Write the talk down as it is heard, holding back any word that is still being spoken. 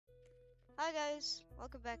Hi guys,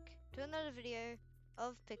 welcome back to another video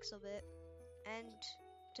of Pixelbit, and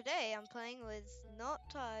today I'm playing with not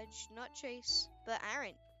Taj, not Chase, but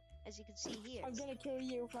Aaron, as you can see here. I'm gonna kill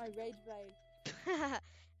you with my rage blade.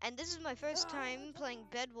 And this is my first time playing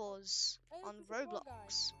Bedwars on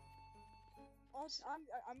Roblox.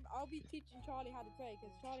 I'll be teaching Charlie how to play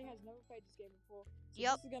because Charlie has never played this game before. So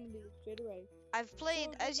Yep. this is gonna be straight away. I've played,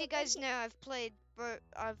 So as you guys know, I've played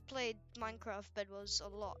Minecraft Bedwars a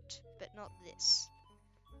lot, but not this.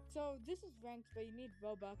 So this is ranked, but you need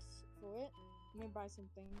Robux for it. Let me buy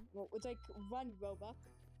something. Well, it's like 1 Robux.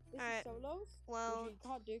 This is solos, well, which you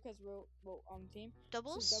can't do because we're on team.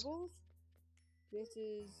 Doubles? So doubles. This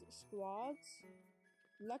is squads.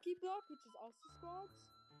 Lucky block, which is also squads.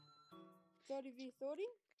 30v30.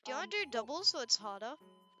 Do you want to do doubles so it's harder?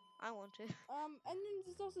 I want to. And then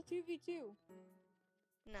there's also 2v2.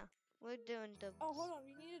 No, we're doing doubles. Oh, hold on.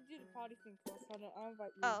 We need to do the party thing first. Hold on. I'll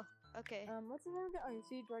invite you. Oh, okay. What's the name again? Oh, you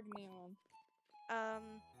see Dragon Neon.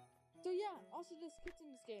 So yeah, also there's kits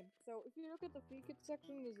in this game. So if you look at the free kit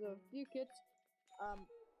section, there's a few kits.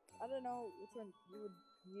 I don't know which one you would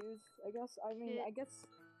use. I guess. I mean, I guess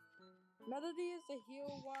Melody is the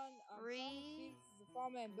heal one. Sonic is the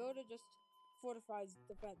farmer, and Builder just fortifies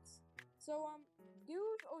defense. So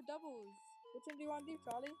duos or doubles? Which one do you want to do,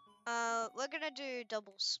 Charlie? We're gonna do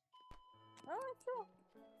doubles. Alright, sure.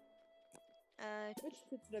 Which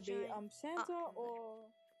kit should I be? Santa or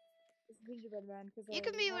Gingerbread Man? You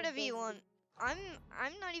can be whatever you want. I'm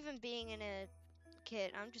not even being in a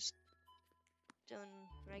kit. I'm just doing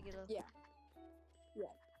regular. Yeah.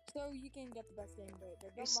 So you can get the best game, but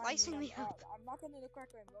you're slicing me up. I'm not gonna look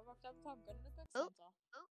like Rainbow Roblox. I'm gonna look like Santa.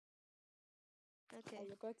 Okay. I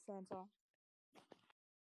look like Santa.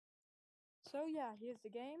 So yeah, here's the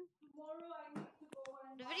game.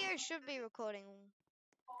 The video should be recording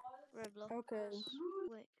Roblox. Okay.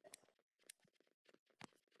 Wait.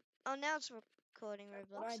 Oh, now it's recording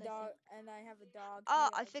Roblox. My dog, and I have a dog. Oh,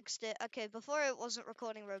 I fixed it. Okay, before it wasn't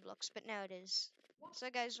recording Roblox, but now it is. So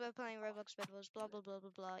guys, we're playing Roblox Bedwars, blah blah blah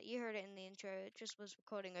blah blah. You heard it in the intro, it just was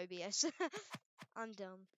recording OBS. I'm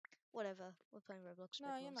dumb. Whatever, we're playing Roblox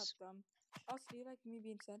Bedwars. No, you're not dumb. Also, do you like me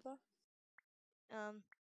being Santa?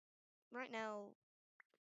 Right now...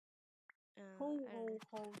 Ho,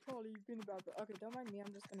 Charlie, you've been about that. Okay, don't mind me,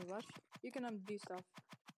 I'm just gonna rush. You can do stuff.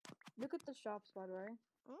 Look at the shops, by the way.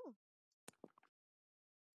 Oh.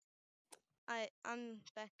 I'm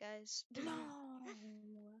back, guys. No!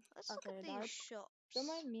 Let's look at these shops. Don't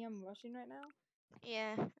mind me, I'm rushing right now.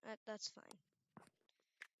 Yeah, that's fine.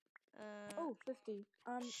 Oh, 50.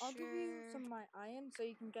 I'll give you some of my iron so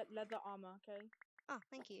you can get leather armor, okay? Oh,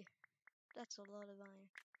 thank you. That's a lot of iron.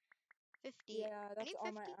 50. Yeah, that's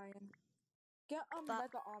all my iron. Get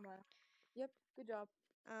leather armor. Yep, good job.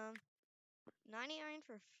 90 iron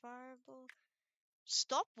for fireball.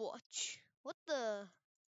 Stopwatch. What the?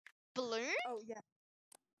 Balloon? Oh yeah.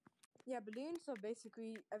 Yeah, balloons are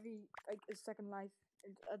basically every a second life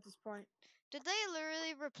at this point. Did they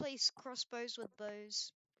literally replace crossbows with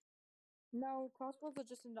bows? No, crossbows are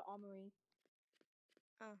just in the armory.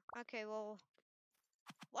 Oh, okay, well...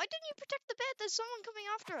 Why didn't you protect the bed? There's someone coming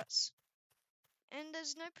after us. And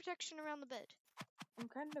there's no protection around the bed. I'm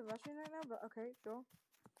kind of rushing right now, but okay, sure.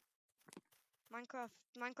 Minecraft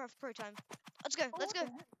Pro time. Let's go, let's go.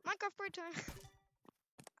 Minecraft Pro time.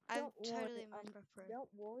 I'm totally Minecraft Pro. Don't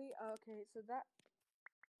worry. Okay, so that...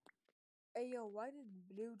 Hey, yo, why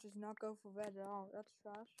did blue just not go for red at all? That's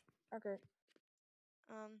trash. Okay.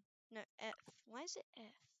 No, F. Why is it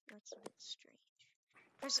F? That's a bit strange.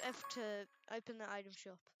 Press F to open the item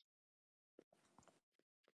shop.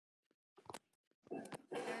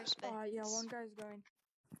 Yeah, one guy's going.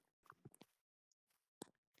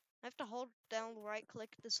 I have to hold down right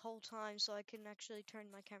click this whole time so I can actually turn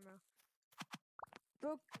my camera.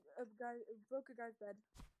 Broke a guy's bed.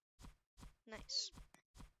 Nice.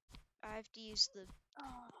 I have to use the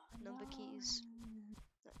number keys.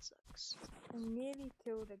 That sucks. I nearly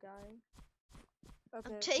killed a guy.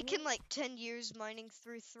 Okay. I'm taking like 10 years mining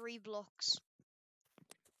through 3 blocks.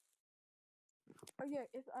 Oh yeah,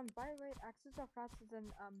 if by the way, axes are faster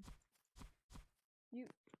than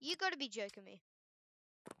You gotta be joking me.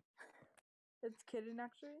 It's kidding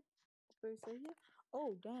actually. What do you say here?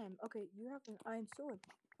 Oh damn. Okay, you have an iron sword.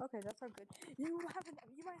 Okay, that's not good. You might have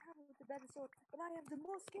the better sword, but I have the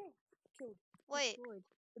more skill. Killed. Wait. Destroyed.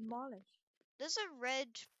 Demolished. There's a red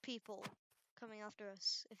people coming after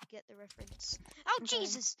us, if you get the reference. Oh, okay.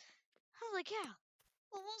 Jesus! Holy cow!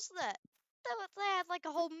 What was that? They had like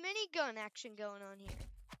a whole minigun action going on here.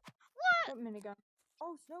 What? What minigun?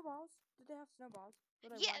 Oh, snowballs. Did they have snowballs?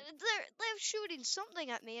 Yeah, they're shooting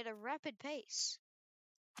something at me at a rapid pace.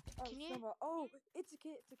 Oh, Can you? snowball. Oh, it's a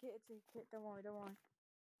kid. It's a kid. It's a kid. Don't worry. Don't worry.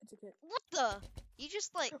 It's a kid. What the? You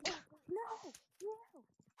just like. No. No.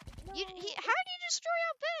 No. How do you destroy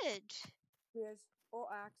our bed? Yes. Or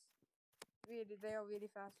axe. Really, they are really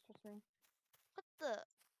fast. Trust me. What the?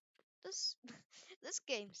 This this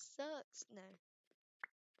game sucks. No.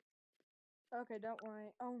 Okay, don't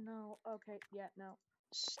worry. Oh no. Okay, yeah, no.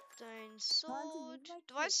 Stone Time to leave sword. my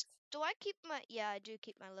Do I kit. do I keep my? Yeah, I do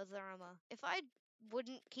keep my leather armor. If I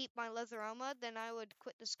wouldn't keep my leather armor, then I would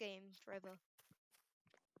quit this game forever.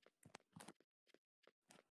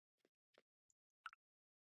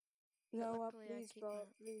 No, Luckily, I please, keep bro. my.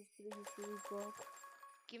 Please, please, please, bro.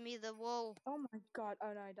 Give me the wool. Oh my god.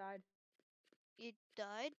 Oh no, I died. You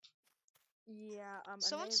died? Yeah, I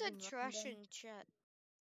Someone may have said been rushing trash them. in chat.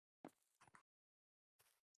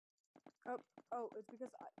 Oh, it's because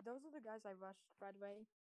those are the guys I rushed, by the way.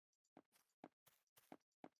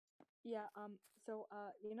 Yeah, so,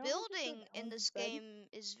 you know how you said Building in haunted this bed? game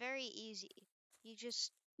is very easy. You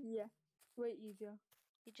just Yeah, way easier.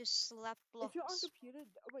 slap If you're on blocks. computer,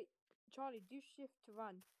 wait, Charlie, do shift to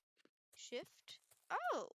run. Shift?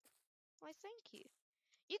 Oh, why thank you.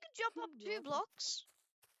 You can jump up You're 2 welcome. blocks.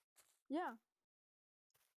 Yeah.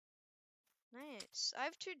 Nice. I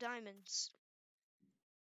have 2 diamonds.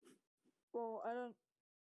 Well, I don't.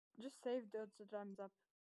 Just save those diamonds up.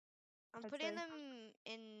 I'm I'd putting say. them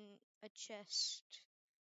in a chest.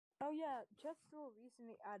 Oh yeah, chests were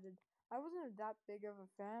recently added. I wasn't that big of a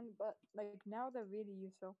fan, but like now they're really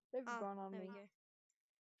useful. They've Oh, gone on there me. we go.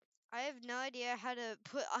 I have no idea how to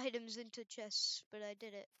put items into chests, but I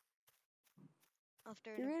did it.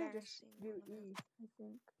 After an You really just embarrassing do moment. E, I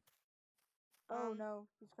think. Oh no,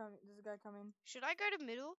 he's coming. There's a guy coming. Should I go to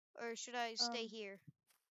middle or should I stay here?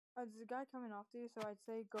 There's a guy coming after you, so I'd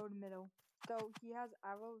say go to middle. Though he has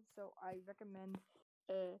arrows, so I recommend.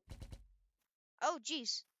 Oh,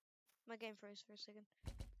 jeez. My game froze for a second.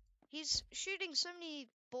 He's shooting so many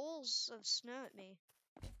balls of snow at me.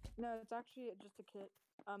 No, it's actually just a kit.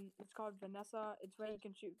 It's called Vanessa. It's where you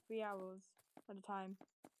can shoot 3 arrows at a time.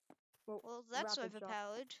 Well, that's rapid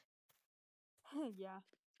overpowered. yeah.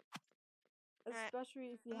 Alright, Especially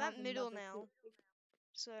if you I'm have at middle another now, kit.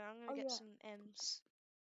 so I'm gonna Oh get yeah. some M's.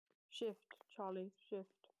 Shift, Charlie.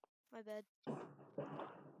 Shift. My bad.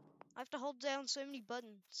 I have to hold down so many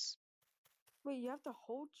buttons. Wait, you have to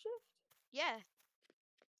hold shift? Yeah.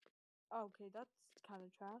 Oh, okay, that's kind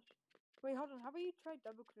of trash. Wait, hold on. How about you try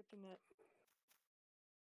double clicking it?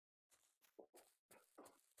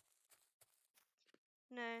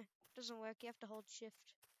 No, doesn't work. You have to hold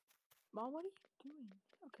shift. Mom, what are you doing?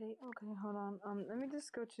 Okay, hold on. Let me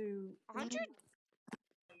just go to 100?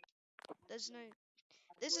 There's no.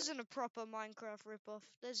 This isn't a proper Minecraft ripoff.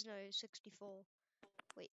 There's no 64.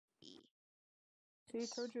 Wait, E. See, I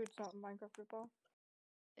told you it's not Minecraft ripoff.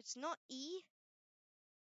 It's not E?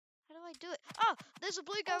 How do I do it? Oh, there's a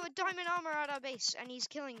blue guy with diamond armor at our base, and he's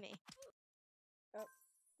killing me. Oh.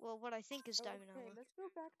 Well, what I think is diamond armor. Okay, let's go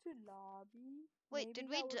back to lobby. Wait, Maybe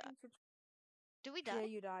did we die? Yeah,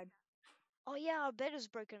 you died. Oh yeah, our bed is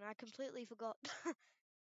broken. I completely forgot.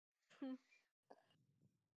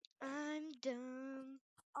 I'm dumb.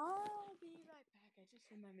 I'll be right back. I just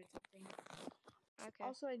remembered something. Okay.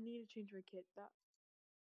 Also, I need to change my kit.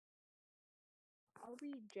 I'll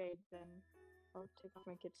be Jade then. I'll take off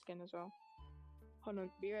my kit skin as well. Hold on,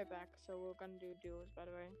 be right back. So we're gonna do duels, by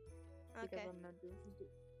the way. Because Okay. I'm not doing.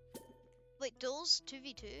 Wait, duels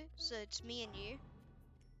 2v2, so it's me and you.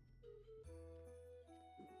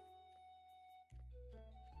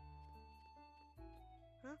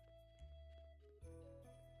 Huh?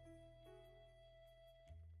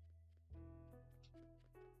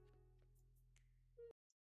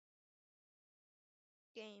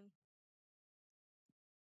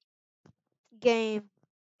 Game.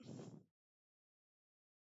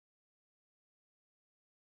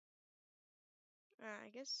 I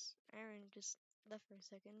guess Aaron just left for a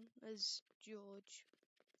second. There's George.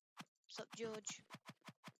 What's up, George?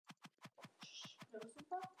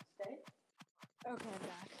 Stay. Okay, I'm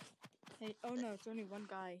back. Hey, oh no, it's only one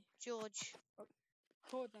guy. George. Oh,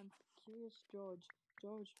 hold on. Curious George.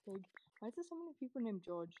 George Pig. Why is there so many people named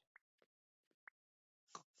George?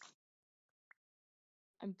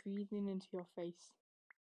 I'm breathing into your face.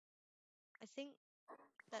 I think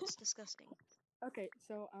that's disgusting. Okay,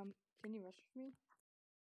 so, can you rush with me?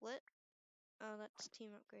 What? Oh, that's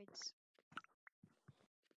team upgrades.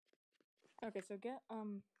 Okay, so get,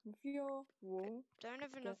 with your wool. Don't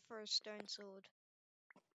have enough for a stone sword.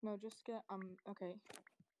 No, just get, okay.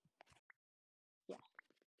 Yeah.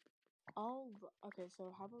 Okay,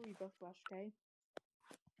 so how about we both rush, okay?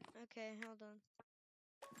 Okay, hold on.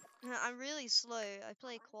 I'm really slow. I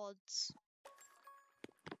play quads.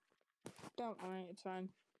 Don't worry, it's fine.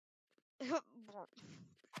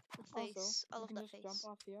 Face. Also, I you love can that just face. jump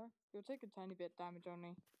off here. You'll take a tiny bit damage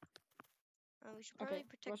only. We should probably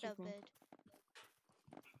protect our bed.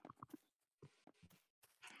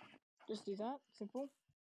 Just do that. Simple.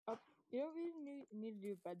 Up. You don't really need to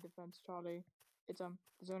do bed defense, Charlie. It's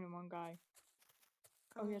there's only one guy.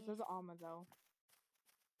 Oh yes, there's an armor though.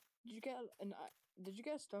 Did you get did you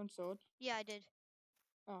get a stone sword? Yeah, I did.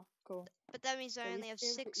 Oh, cool. But that means I So only have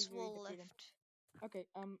 6 wool left. Okay,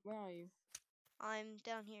 where are you? I'm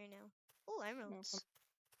down here now. Oh, emeralds.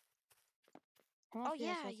 No, oh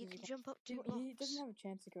yeah, you can jump up 2 blocks. He doesn't have a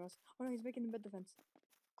chance to kill us. Oh no, he's making the bed defense.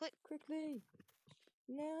 Quickly!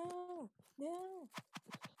 No!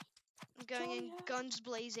 I'm going in, guns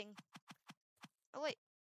blazing. Oh wait.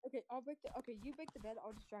 Okay, you break the bed,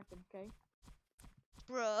 I'll distract him, okay?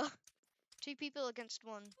 Bruh. 2 people against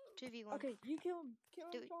 1. 2v1. Okay, you kill him. Kill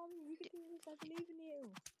him, Tommy. You can do this. I believe in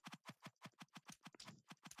you.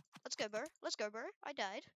 Let's go, bro. I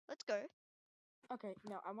died. Let's go. Okay,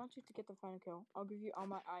 now I want you to get the final kill. I'll give you all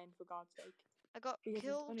my iron for God's sake. I got because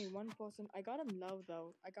killed. There's only one person. I got him low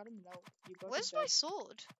though. Where's my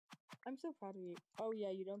sword? I'm so proud of you. Oh yeah,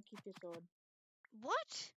 you don't keep your sword.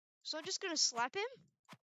 What? So I'm just gonna slap him?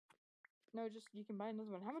 No, you can buy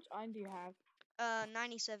another one. How much iron do you have?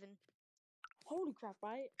 97. Holy crap!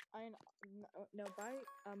 Buy iron. No, buy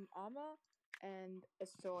armor and a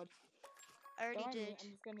sword. I already did. Me, I'm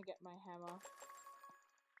just gonna get my hammer.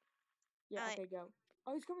 Yeah. Okay, go.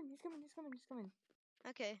 Oh, he's coming.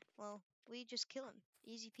 Okay, well, we just kill him.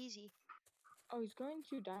 Easy peasy. Oh, he's going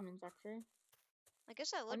 2 diamonds, actually. I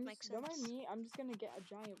guess that would make sense. Don't mind me, I'm just gonna get a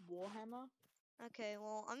giant warhammer. Okay,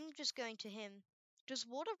 well, I'm just going to him. Does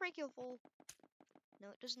water break your fall? No,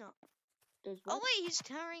 it does not. Does what? Oh wait, he's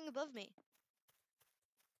towering above me.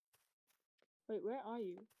 Wait, where are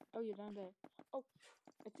you? Oh, you're down there. Oh,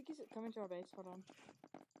 I think he's coming to our base. Hold on.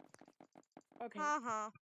 Okay.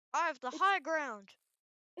 I have the high ground.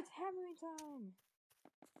 It's hammering time.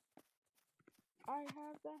 I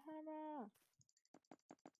have the hammer.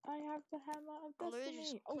 I have the hammer of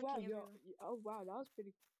destiny. Oh wow, that was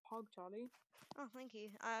pretty pog, Charlie. Oh, thank you.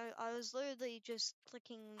 I was literally just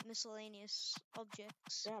clicking miscellaneous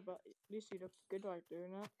objects. Yeah, but at least you look good like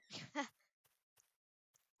doing that.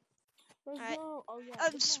 Let's go. Oh yeah.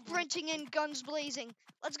 I'm sprinting in, guns blazing.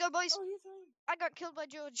 Let's go, boys. Oh, I got killed by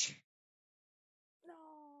George. No.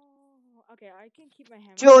 Okay, I can keep my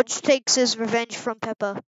hammer. George takes his revenge from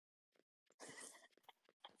Pepper.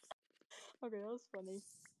 Okay, that was funny.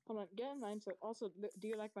 Hold on, get in line. So, also, do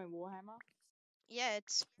you like my warhammer? Yeah,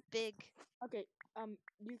 it's big. Okay,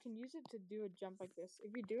 you can use it to do a jump like this.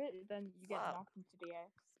 If you do it, then you get knocked into the air.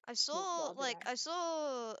 I saw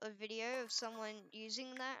a video of someone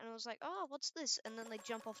using that, and I was like, oh, what's this? And then they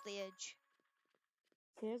jump off the edge.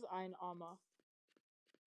 Here's iron armor.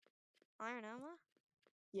 Iron armor?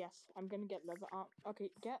 Yes, I'm gonna get leather armor. Okay,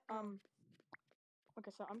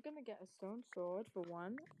 Okay, so I'm gonna get a stone sword for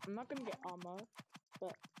one. I'm not gonna get armor,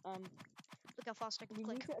 but look how fast I can click.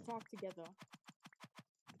 We need to attack together.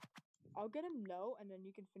 I'll get him low, and then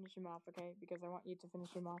you can finish him off, okay? Because I want you to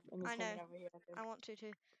finish him off. And he's coming over here. I want to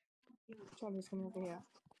too. Charlie's coming over here.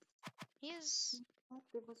 He has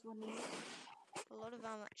a lot of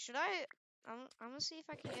armor. Should I? I'm gonna see if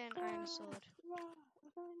I can get an iron sword.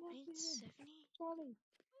 I need 70. Charlie,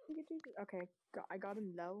 you can do this. Okay, I got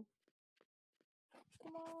him low.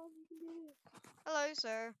 Come on, you can do it. Hello,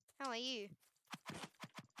 sir. How are you?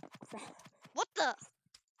 What the?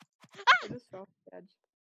 I just fell off the edge.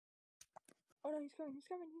 Oh no, he's coming,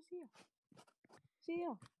 he's here. See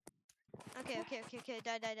ya. Okay.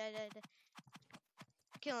 Die.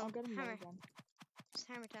 Kill him. I'll get him hammer. Again. It's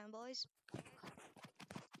hammer time, boys.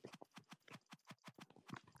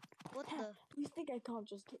 What the? You think I can't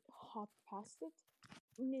just hop past it?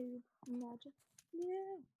 No, imagine.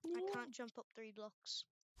 No. I can't jump up 3 blocks.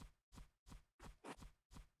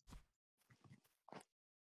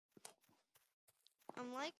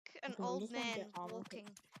 I'm like an old man walking.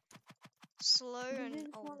 Slow and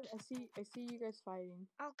old. I see you guys fighting.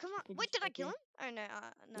 Oh, come on. Wait, did I kill him? Oh, no.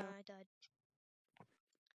 No, I died.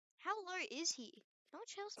 How low is he? How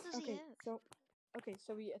much health does he have?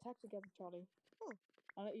 So we attack together, Charlie. Oh.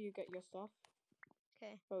 I'll let you get your stuff.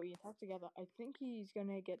 Okay. But we attack together. I think he's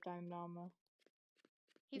gonna get diamond armor.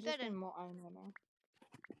 He's better. Just more iron armor.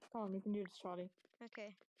 Come on, we can do this, Charlie.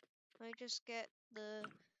 Okay. Let me just get the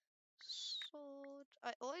sword.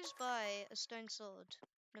 I always buy a stone sword,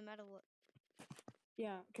 no matter what.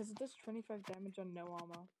 Yeah, because it does 25 damage on no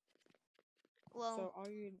armor. Well, so are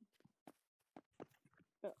you?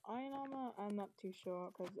 But iron armor, I'm not too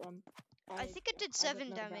sure because I think it did I don't 7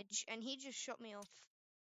 know that. damage, and he just shot me off.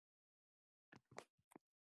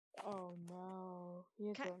 Oh no!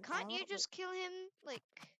 Can't you just kill him? Like,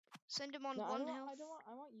 send him on no, 1 health?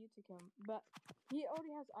 I want you to kill him, but he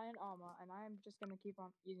already has iron armor, and I am just gonna keep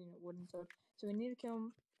on using a wooden sword. So we need to kill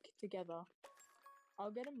him together.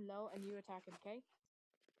 I'll get him low, and you attack him, okay?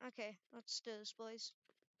 Okay, let's do this, boys.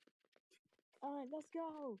 All right, let's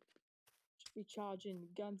go. We charge in,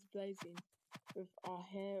 guns blazing, with our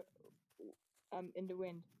hair in the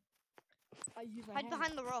wind. I use my Hide hammer.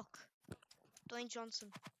 behind the rock. Dwayne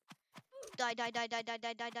Johnson. Die, die, die, die, die,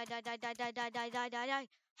 die, die, die, die, die, die, die, die, die, die, die, die.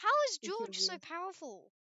 How is George so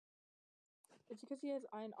powerful? It's because he has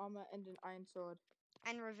iron armor and an iron sword.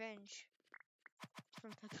 And revenge.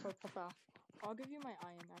 From Papa. I'll give you my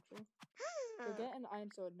iron, actually. So get an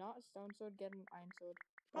iron sword, not a stone sword, get an iron sword.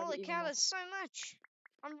 Holy cow, that's so much.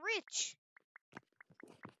 I'm rich.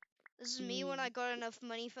 This is me when I got enough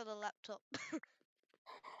money for the laptop.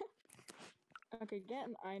 Okay, get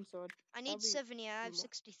an iron sword. I need 70, I have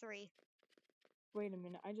 63. Wait a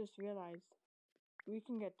minute, I just realized. We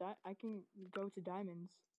can get I can go to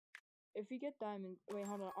diamonds. If we get diamonds, wait,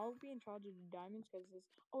 hold on. I'll be in charge of the diamonds because this.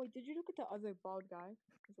 Oh, wait, did you look at the other bald guy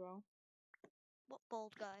as well? What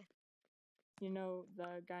bald guy? You know,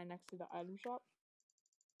 the guy next to the item shop?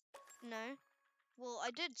 No. Well,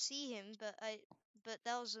 I did see him, but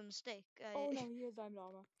that was a mistake. Oh no, he has diamond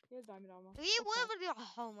armor. He has diamond armor.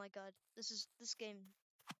 Oh my god, this game.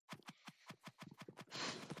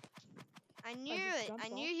 I knew it. I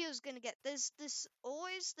knew he was gonna get this.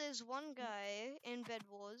 There's one guy in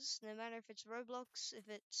Bedwars, no matter if it's Roblox, if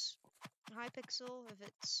it's Hypixel, if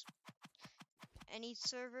it's any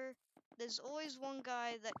server, there's always one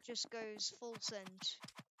guy that just goes full send.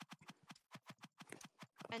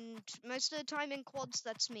 And most of the time in quads,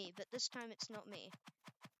 that's me, but this time it's not me.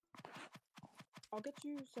 I'll get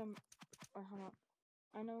you some.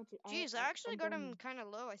 I know what to. Jeez, I actually got him kind of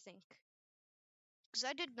low, I think. Because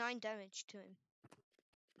I did 9 damage to him.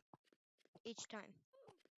 Each time.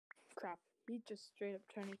 Crap. He just straight up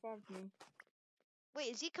 25'd me. Wait,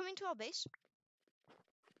 is he coming to our base?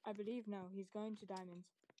 I believe no. He's going to diamonds.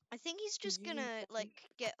 I think he's just gonna, like,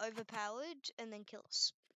 get overpowered and then kill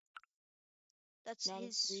us. That's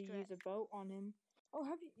his strat. We use a bow on him. Oh,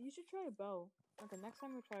 you should try a bow. Okay, next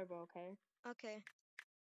time we'll try a bow, okay? Okay.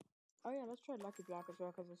 Oh yeah, let's try Lucky Block as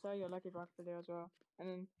well, because I saw your Lucky Block video as well. And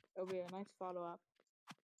then it'll be a nice follow-up.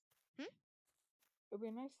 It'll be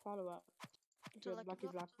a nice follow-up to your Lucky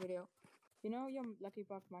Block video. You know your Lucky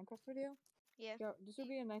Block Minecraft video? Yeah. This will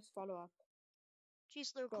be a nice follow-up.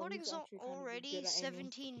 Jeez, the recording's already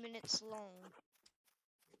 17 minutes long.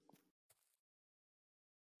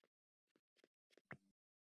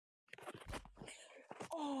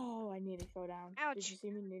 Oh, I nearly fell down. Ouch. Did you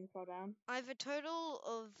see me nearly fall down? I have a total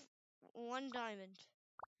of 1 diamond.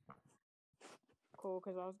 Cool,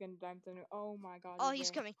 because I was going to diamond him. Oh my god. Oh,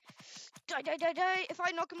 he's coming. Die, die, die, die. If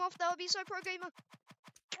I knock him off, that would be so pro gamer.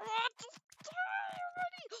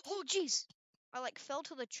 Oh, jeez. I, like, fell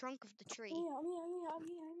to the trunk of the tree. I'm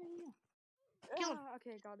here. Kill him.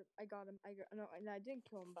 Okay, I got him. No, I didn't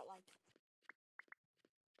kill him, but, like...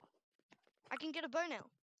 I can get a bow now.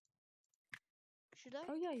 Should I?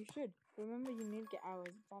 Oh yeah, you should. Remember, you need to get arrows.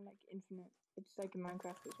 It's not like infinite. It's like in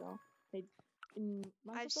Minecraft as well.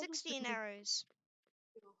 I have 16 arrows.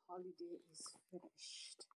 Your holiday is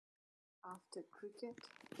finished. After cricket,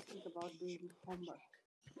 think about doing homework.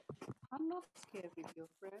 I'm not scared with your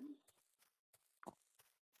friend.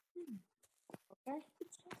 Okay?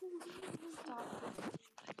 Start with...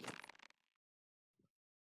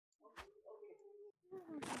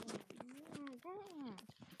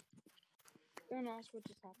 Don't ask what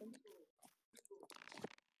just happened.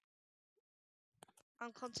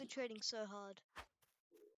 I'm concentrating so hard.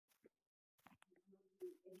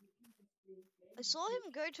 I saw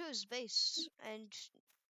him go to his base, and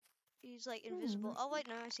he's like invisible. Oh wait,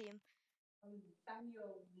 no, I see him.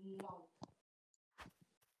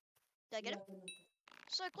 Did I get him?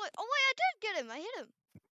 So close. Oh wait, I did get him. I hit him.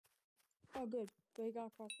 Oh good, but he got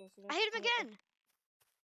a crossbow. So I hit him again.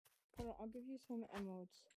 Hold on, I'll give you some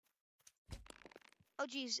emeralds. Oh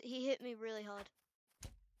jeez, he hit me really hard.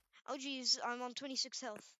 Oh jeez, I'm on 26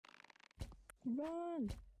 health.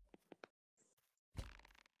 Run!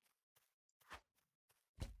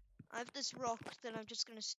 I have this rock that I'm just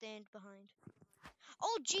gonna stand behind.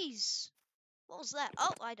 Oh jeez! What was that?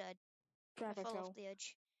 Oh, I died. I fell off the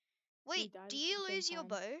edge. Wait, do you lose your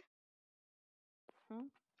bow? Huh?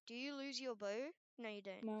 Do you lose your bow? No, you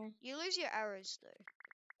don't. No. You lose your arrows though.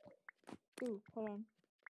 Ooh, hold on.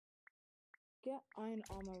 Get iron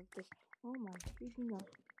armor with this. Oh my freaking god.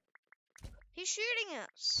 He's shooting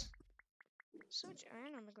us. So much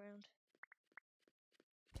iron on the ground.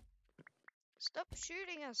 Stop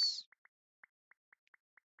shooting us.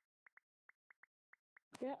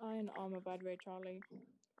 Get iron armor, by the way, Charlie.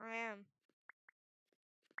 I am.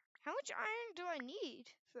 How much iron do I need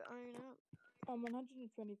for iron out?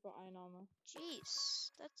 120 for iron armor.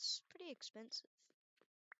 Jeez, that's pretty expensive.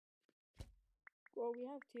 Well, we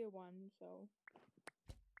have tier 1, so...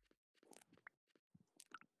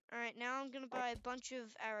 Alright, now I'm gonna buy a bunch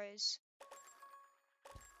of arrows.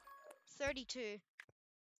 32.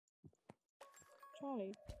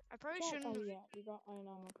 Charlie. I probably Charlie. shouldn't Oh have... yeah, you got iron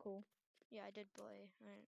armor, cool. Yeah, I did buy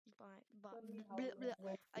Tell me how bleh, bleh.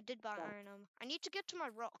 when I did buy start. iron armor. I need to get to my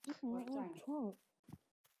rock. What time? 12.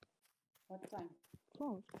 What time?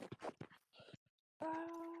 12. Ah!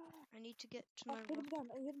 I need to get to I my hit him rock. down,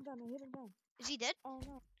 I hit him down, I hit him down. Is he dead? Oh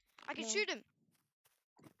no. I can No. shoot him.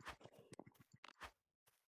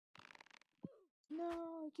 No,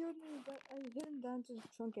 he killed me, but I hit him down to the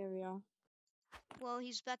trunk area. Well,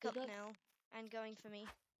 he's back Did up that- now and going for me.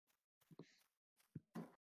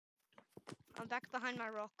 I'm back behind my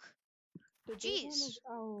rock. The Jeez. jailhammer's-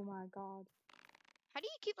 Oh my god. How do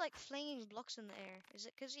you keep like flinging blocks in the air? Is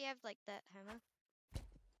it because you have like that hammer?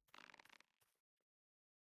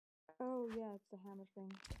 Oh yeah, it's the hammer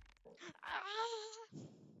thing. Ah!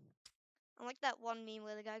 I like that one meme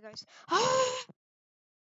where the guy goes, ah!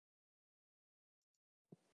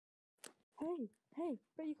 Hey,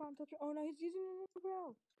 but you can't touch it. Oh no, he's using another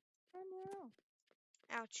barrel. Oh no.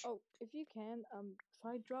 Ouch. Oh, if you can,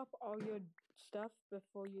 try drop all your stuff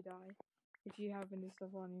before you die. If you have any stuff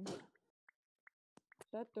on you.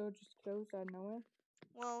 That door just closed out of nowhere.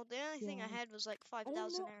 Well, the only thing I Yeah. had was like don't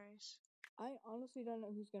 5,000 know. arrows. I honestly don't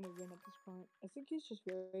know who's gonna win at this point. I think he's just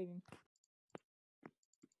waiting.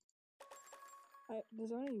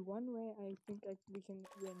 There's only one way I think we can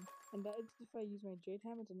win, and that is if I use my jade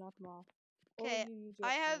hammer to knock him off. Or Okay, you use your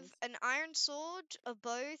I have arrows. an iron sword, a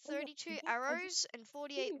bow, 32 arrows, and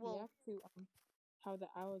 48 wool. React to how the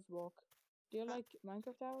hours walk. Do you like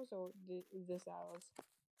Minecraft hours or this hours?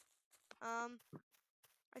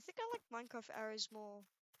 I think I like Minecraft arrows more.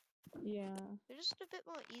 Yeah. They're just a bit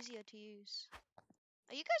more easier to use.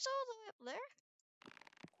 Are you guys all the way up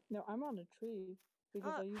there? No, I'm on a tree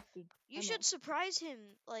because I used to. You should surprise him.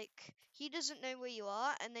 Like, he doesn't know where you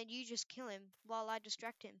are, and then you just kill him while I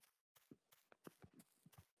distract him.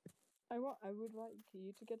 I would like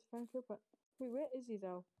you to get the phone kill, but wait, where is he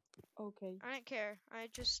though? Okay. I don't care. I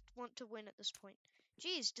just want to win at this point.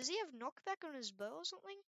 Jeez, does he have knockback on his bow or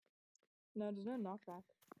something? No, there's no knockback.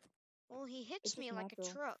 Well, he hits It's me just like a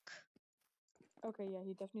natural. truck. Okay, yeah,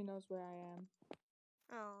 he definitely knows where I am.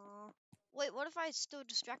 Aww. Wait, what if I still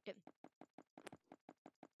distract him?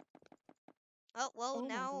 Oh, well, Oh my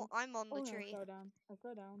now God. I'm on the tree. I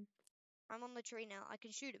fell down. I'm on the tree now. I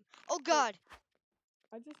can shoot him. Oh, God!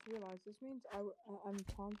 I just realized this means I'm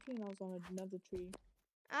palm tree and I was on another tree.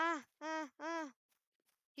 Ah.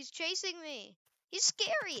 He's chasing me. He's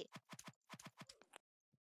scary.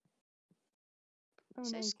 Oh,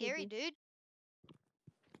 So no, he killed scary, you. dude.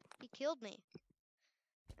 He killed me.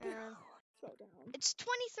 Fell down. It's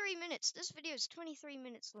 23 minutes. This video is 23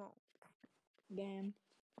 minutes long. Damn.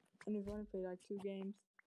 And we've only played like 2 games.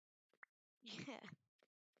 Yeah.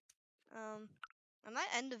 I might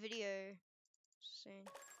end the video soon.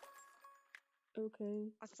 Okay.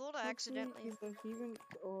 I thought I accidentally. Either he win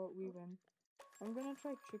or we win. I'm gonna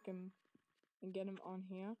try trick him and get him on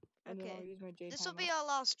here, and then I'll Okay. use my jade This will hammer. be our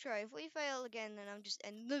last try. If we fail again, then I'm just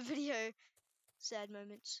ending the video. Sad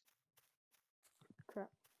moments. Crap.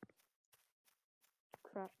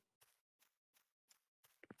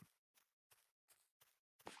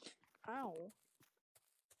 Ow.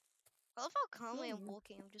 I love how calmly I'm Hmm.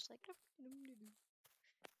 walking. I'm just like.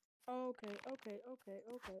 Okay.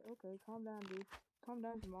 Calm down, dude. Calm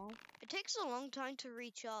down, Jamal. It takes a long time to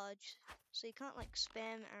recharge, so you can't like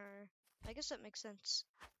spam arrow. I guess that makes sense.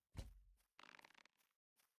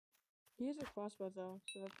 He has a crossbow though,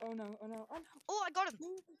 so that's... Oh no. Oh, I got him!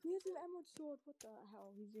 He has an emerald sword. What the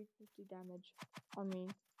hell? He's doing 50 damage on me.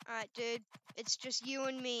 Alright, dude. It's just you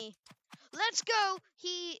and me. Let's go!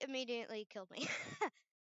 He immediately killed me.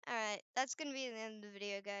 Alright, that's gonna be the end of the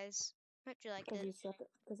video, guys. Hope you liked it.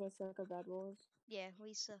 Because I suck at Bedwars. Yeah,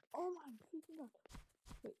 we suck. Oh my freaking god.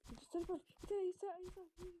 Wait, just teleport. He's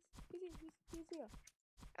here.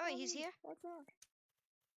 Oh, wait, he's here? What's wrong?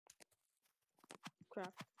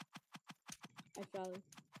 Crap. I fell.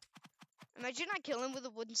 Imagine I kill him with a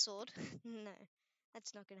wooden sword. No,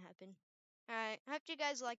 that's not gonna happen. Alright, hope you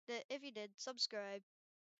guys liked it. If you did, subscribe.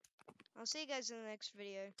 I'll see you guys in the next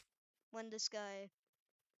video. When this guy,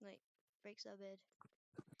 like, breaks our bed.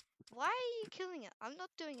 Why are you killing it? I'm not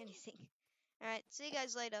doing anything. Alright, see you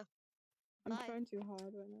guys later. I'm Bye. trying too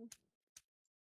hard right now.